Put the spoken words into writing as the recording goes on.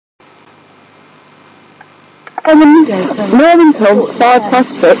Norman's home,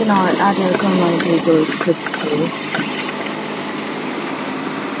 6:05. Tonight, I don't come on to do too.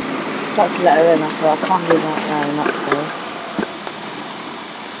 That's a letter in after, I can't do that now, not today.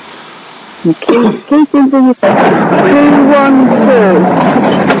 Keep things in your face. 212.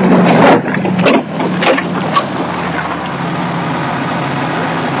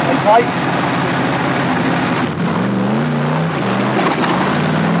 Okay.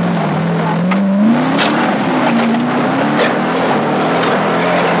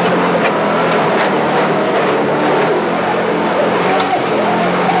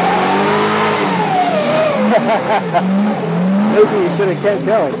 Maybe you should have kept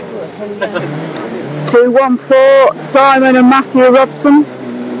going. 214, Simon and Matthew Robson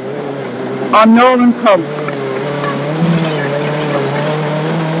on Norman's Hump.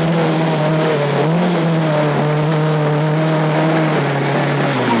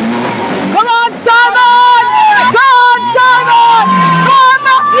 Come on, Simon! Go on, Simon! Go on,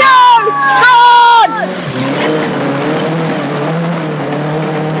 Matthew! Go on!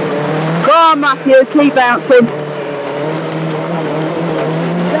 Go on, Matthew, keep bouncing.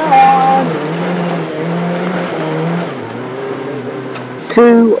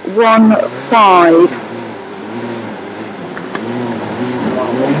 215.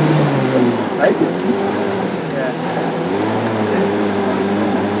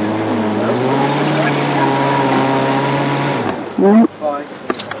 Right.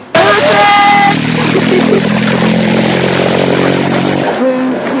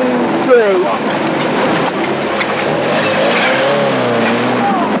 223.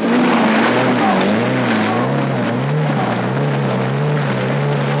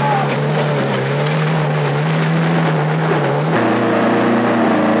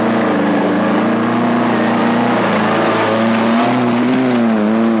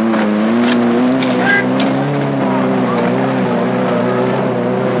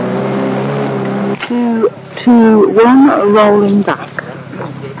 Rolling back.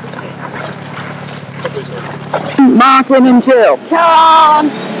 Martin and Jill. Come on!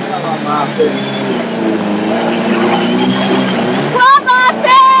 Come on, Martin. Come on,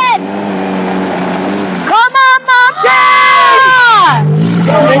 Martin! Come on, Martin!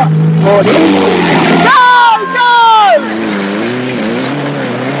 Morning. Go, go!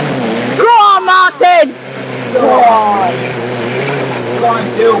 Go on, Martin! Go on. Try and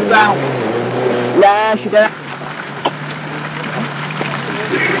Jill down. Yeah, she did.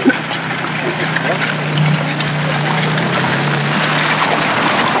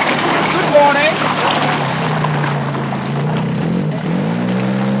 Good morning.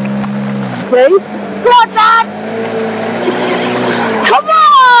 Please. Come on, Dad! Come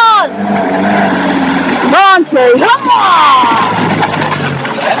on! Come on, Keith. Come on!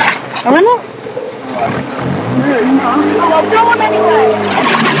 Come on. Well, go on anyway.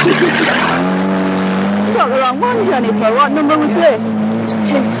 You got the wrong one, Jennifer. What number was this?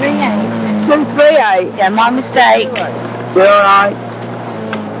 238. 238. Yeah, my mistake. You're alright.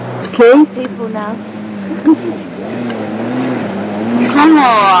 Keith? People now. Come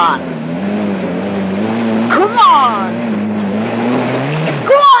on! Come on!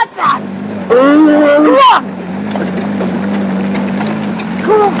 Go on, Dad! Come on!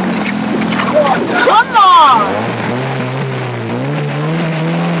 Come on! Come on!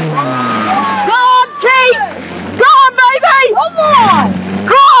 Go on, Keith! Go on, baby! Come on!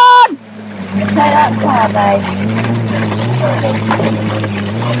 Go on! Say that car, babe.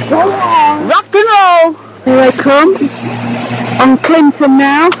 Go on! Rock and roll! Here they come. On Clinton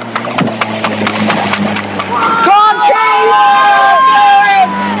now. Go on, Keith!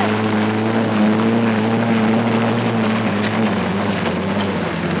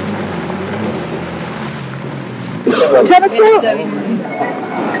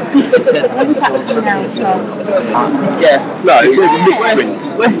 Yeah, no, it says misprint.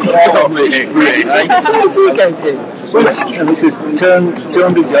 Where do you go to? This is turn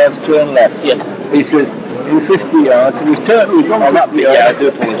 200 yards, turn left. Yes. He says in 50 yards, we've gone that bit. Yeah, I do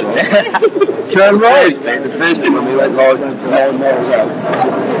apologise. Turn right. The first bit when we went live and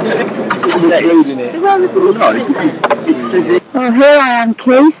losing it. It says it. Well, here I am,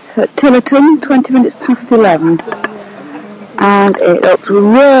 Keith, at Tillerton, 20 minutes past 11. And it looks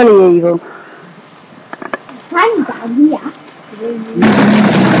really evil. Tiny down here.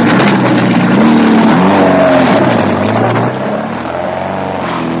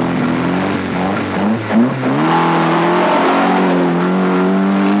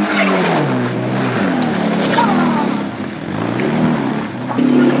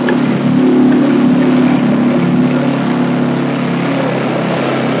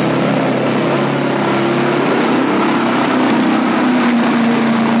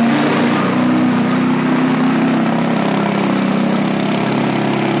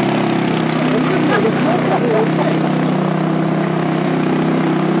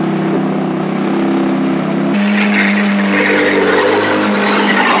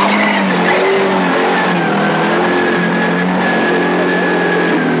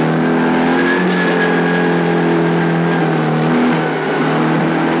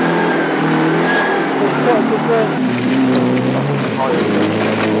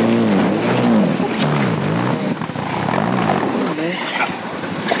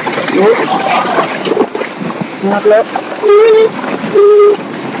 have a look.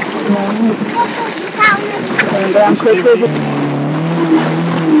 Going down quickly.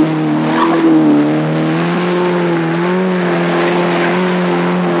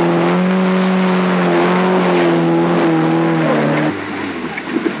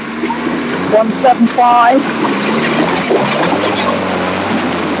 $175.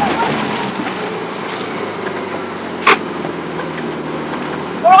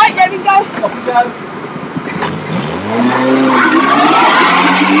 All right, there we go. Off we go. You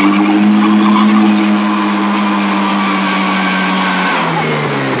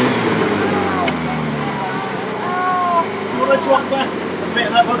want to drop there? A bit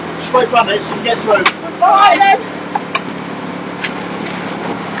of that straight run it so you can get through. All right then.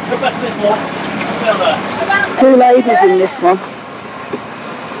 Go back a bit more. Down there. Two ladies in this one.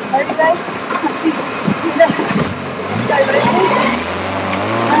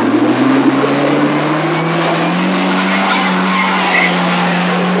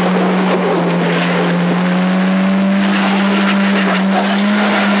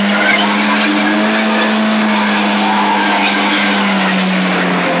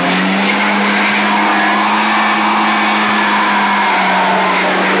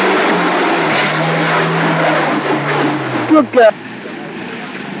 Good girl.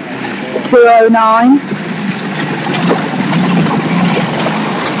 209.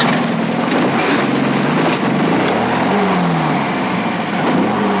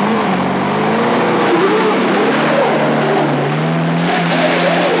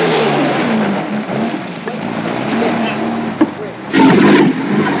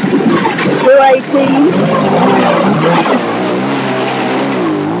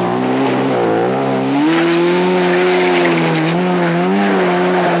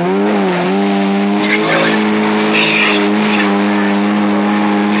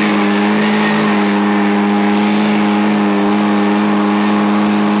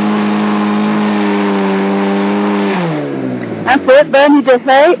 That's it, Bernie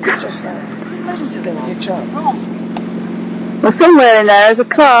Duffy. Just there. Imagine you're going to get chance. Well, somewhere in there is a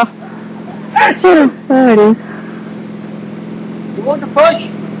car. Yes! Oh, there it is. You want to push?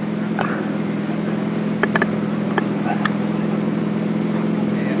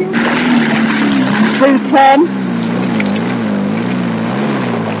 $210.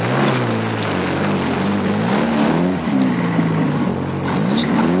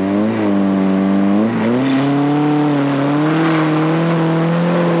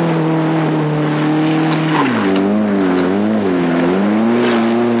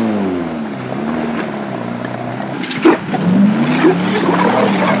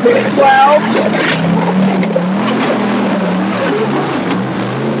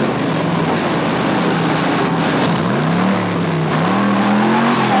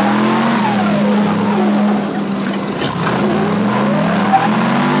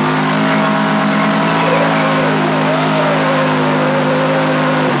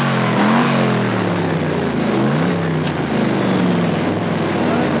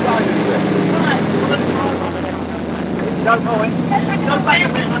 Don't go in. Go back a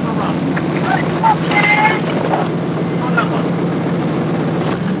bit and have a run. On that one.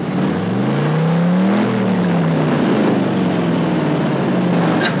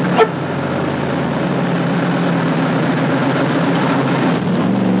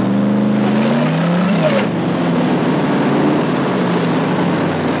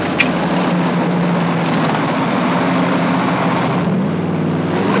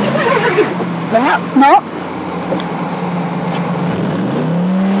 Perhaps not.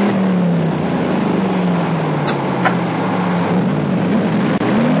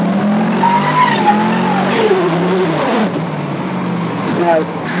 No.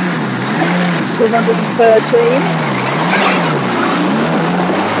 213.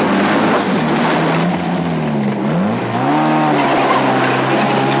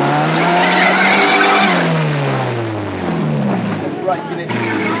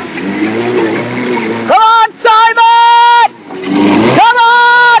 Come on, Simon! Come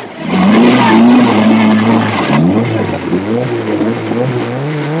on!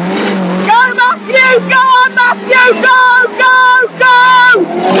 Go, Matthew! Go on, Matthew! Go, go, go!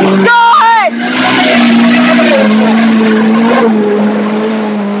 Go ahead!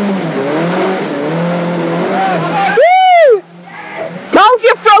 Woo! Hold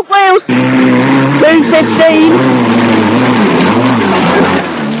your front wheels! 215.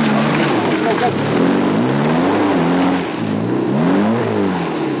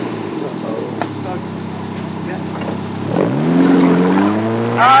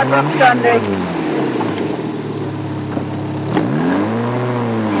 Hard rock standing.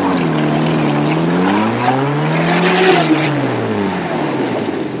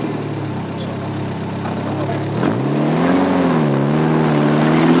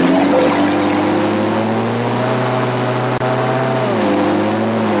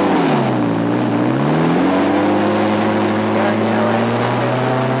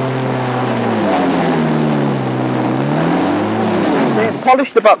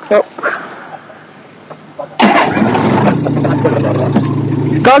 polish the box up.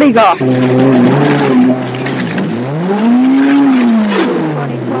 Golly gosh.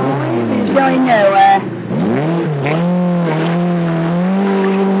 25 is going nowhere.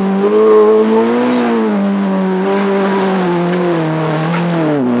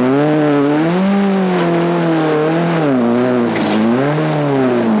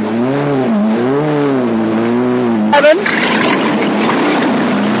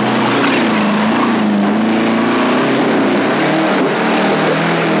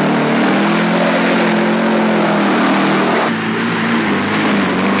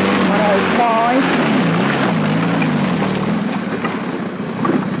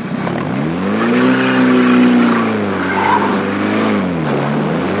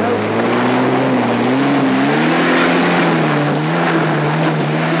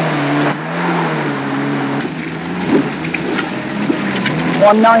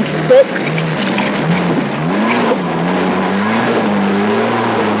 $196.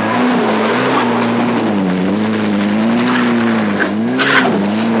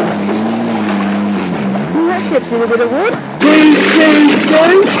 That ships in a bit of wood.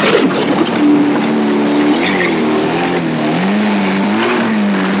 322.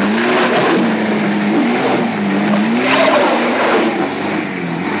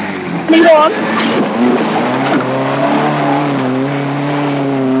 Anyone?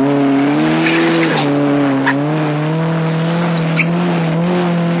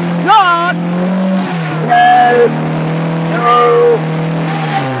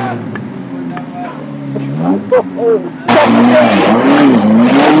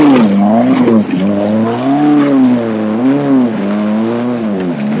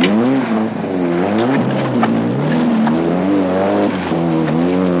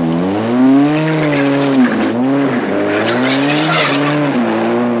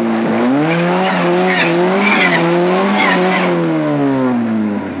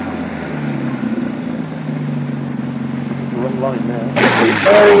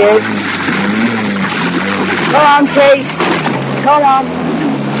 There he is. Come on, Keith. Come on.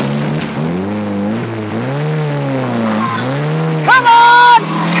 Come on!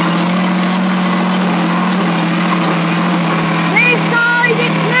 Lead side,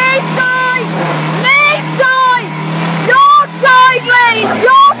 it's lead side! Lead side! Your side, Lee!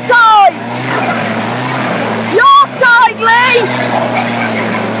 Your side! Your side,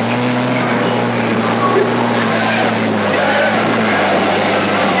 Lee!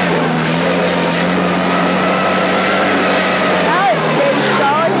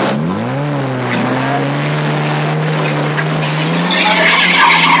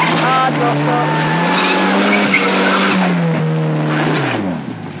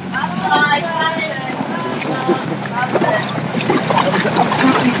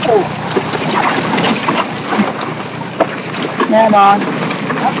 Never mind.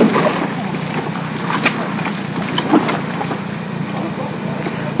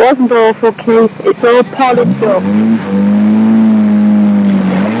 Wasn't awful, Keith. It's all polished up.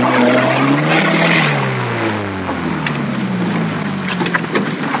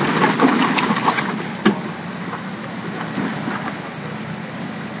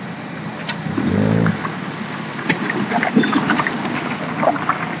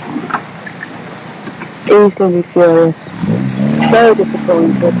 He's going to be furious. So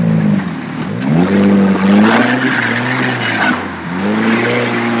disappointed.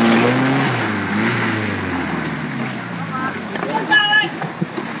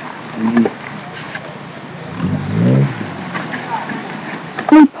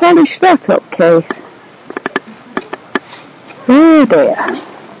 Can we polish that up, Keith? Oh dear.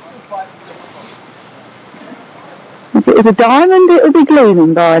 If it was a diamond, it would be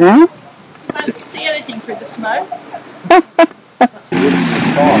gleaming by now. Can't see anything through the smoke.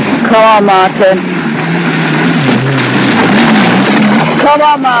 Come on, Martin. Come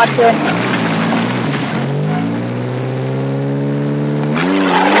on, Martin.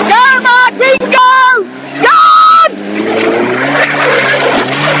 Go, Martin, go! Go on!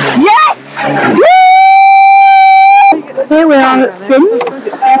 Yes! Woo! Here we are at Sims.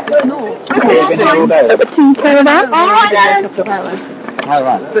 At the tea caravan. All right then.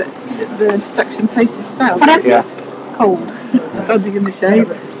 But the section faces south. Yeah. Cold. Standing in the shade.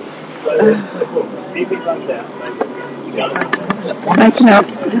 Making up.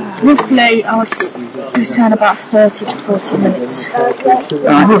 Roughly, I was saying about 30 to 40 minutes.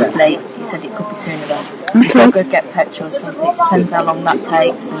 Roughly, he said it could be sooner though. Okay. I'll go get petrol, so it depends how long that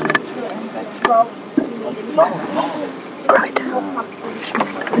takes. And Right.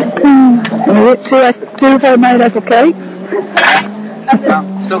 Is it two homemade egg cakes?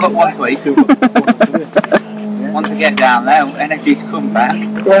 Well, still got one to eat. Once I get down there, energy to come back.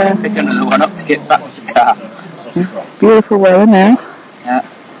 Yeah. Pick another one up to get back to the car. Beautiful weather now. Yeah.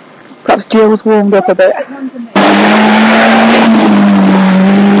 Perhaps Jill's warmed up a bit.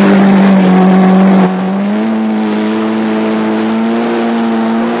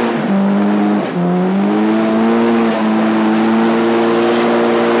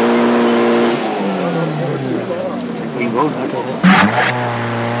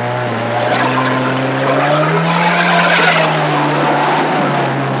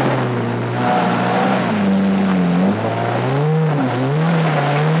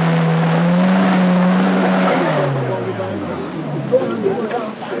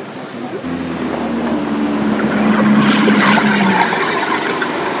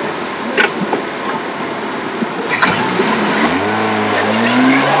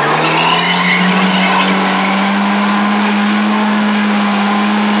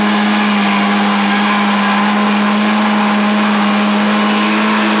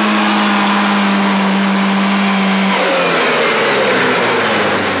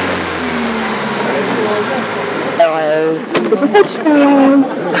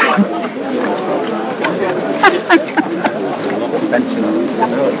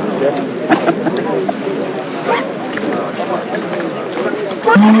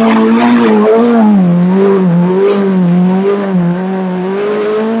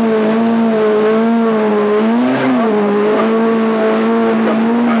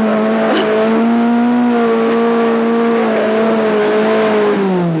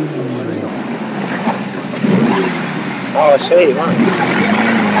 Oh, I see, right.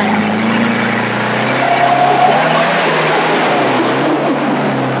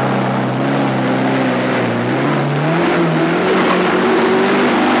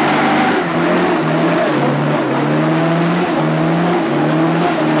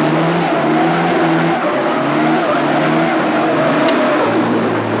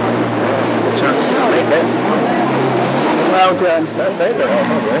 Well done.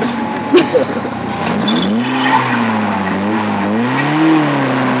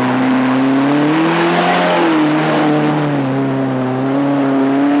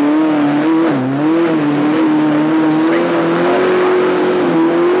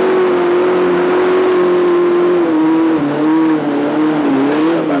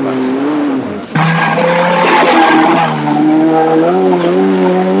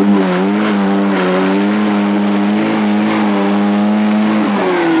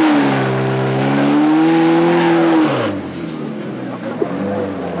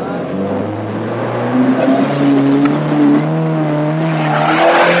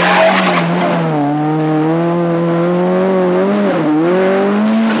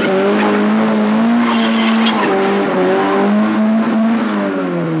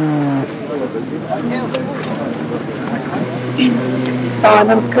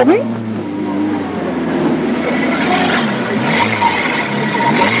 Simon's coming.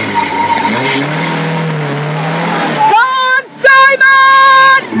 Go on,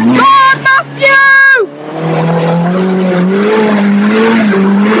 Simon! Go on, Matthew!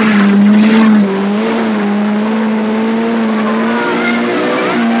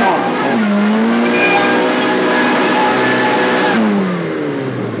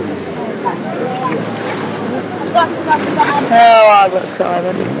 Oh, I got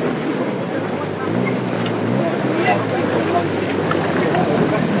Simon.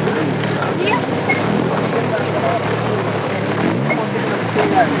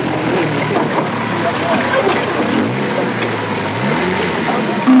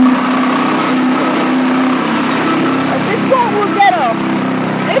 This one will get up.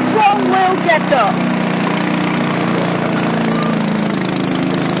 This one will get up.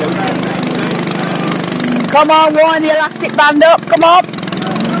 Come on, wind the elastic band up, come on.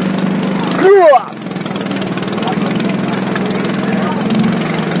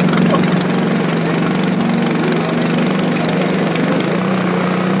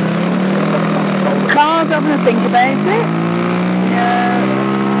 Car's having a think about it. No.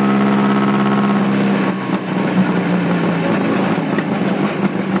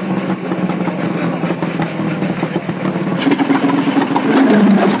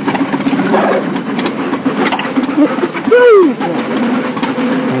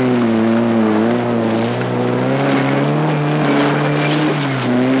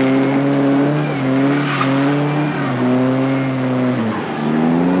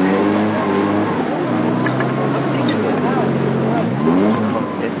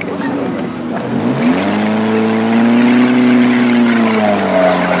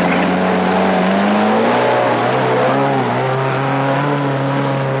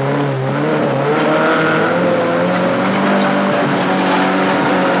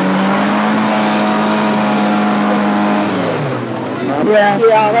 Yeah.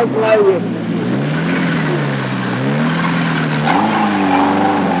 Yeah, that's loaded.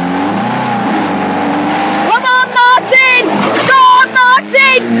 Come on, Martin! Go on,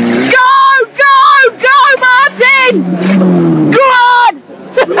 Martin! Go, go, go, Martin! Go on!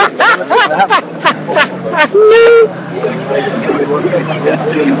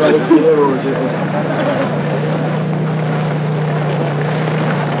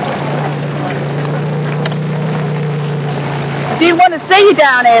 Didn't want to see you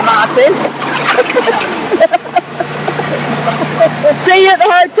down here, Martin. See you at the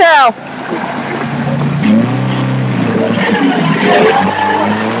hotel.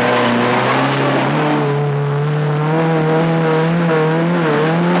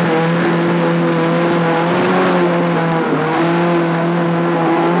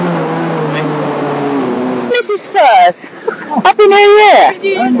 Mrs. First. Happy New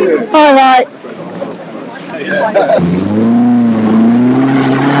Year. All right.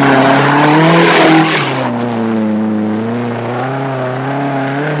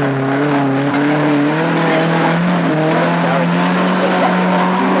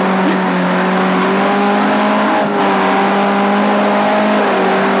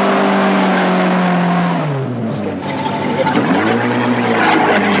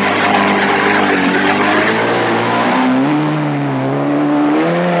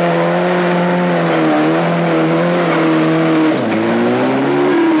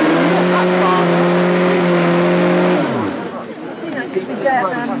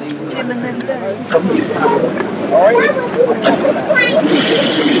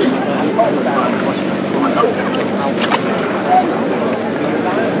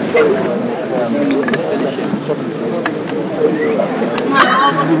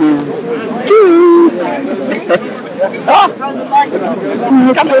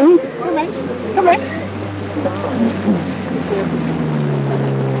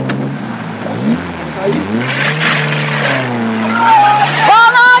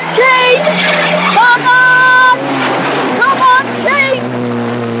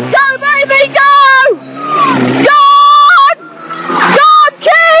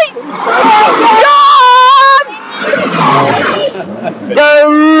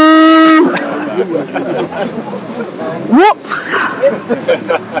 Whoops!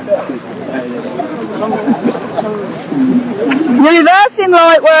 Reversing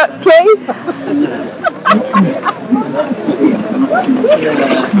light works, Keith.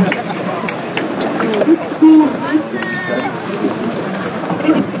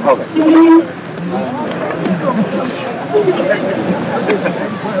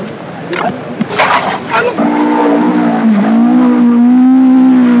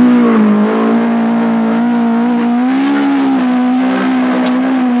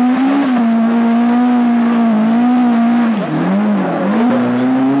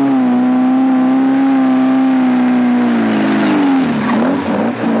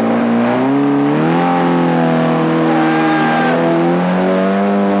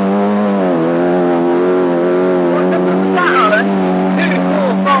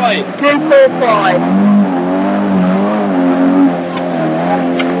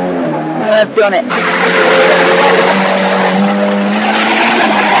 I've done it.